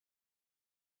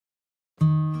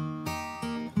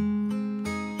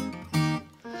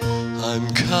I'm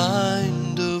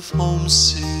kind of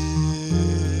homesick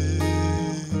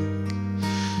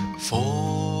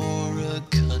for a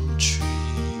country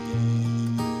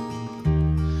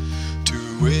to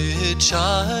which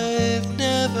I've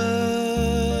never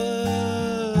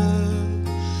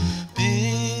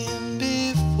been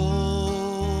before.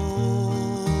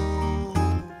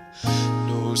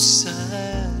 No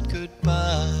sad goodbyes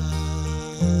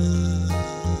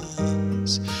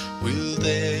will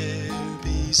there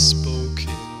be spoken,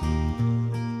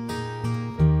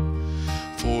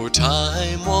 for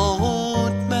time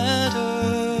won't matter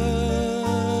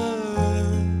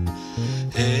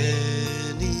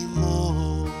anymore.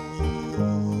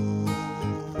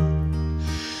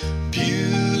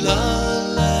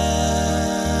 Beulah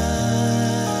Land,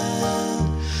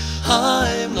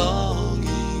 I'm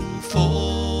longing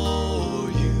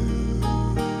for you,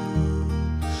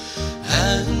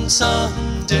 and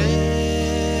someday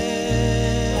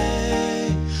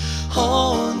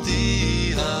on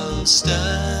thee I'll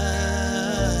stand.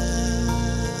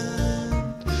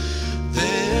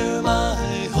 There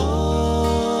my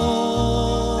home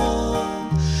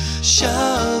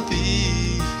shall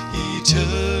be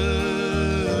eternal.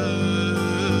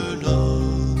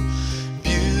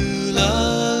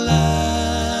 Beulah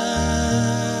Land,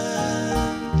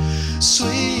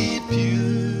 sweet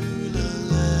Beulah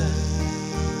Land,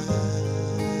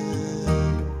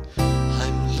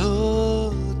 I'm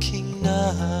looking now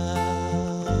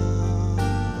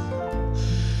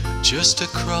just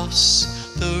across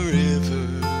the river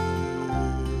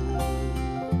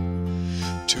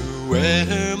to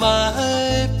where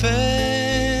my faith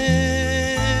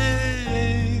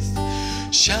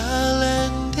shall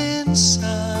end in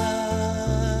sight.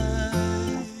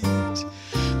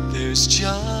 There's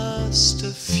just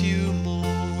a few more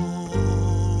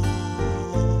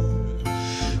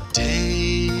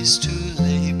days to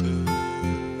labor,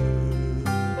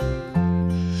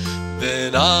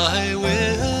 then I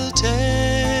will take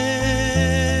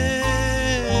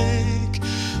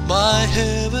my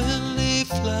heavenly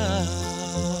flight.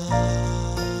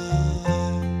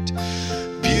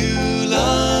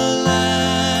 Beulah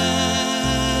Land,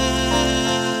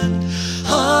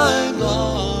 I'm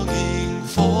longing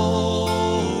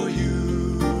for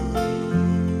you,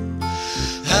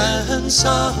 and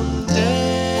someday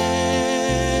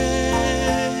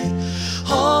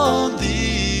on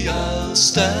thee I'll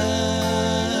stand.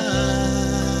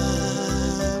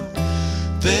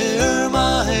 There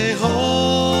my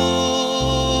home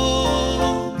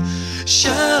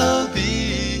shall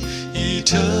be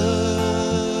eternal.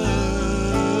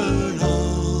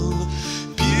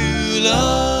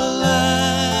 Beulah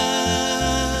Land,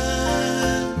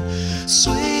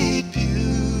 sweet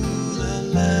Beulah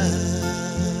Land,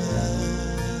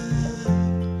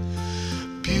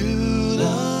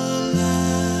 Beulah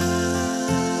Land,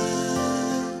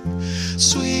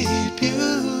 sweet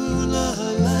Beulah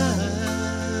Land.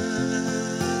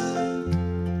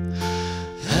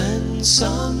 And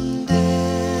someday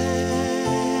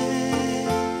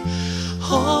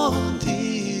on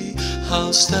thee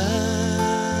I'll stand.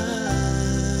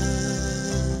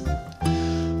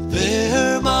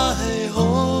 There my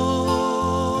home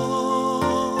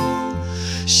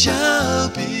shall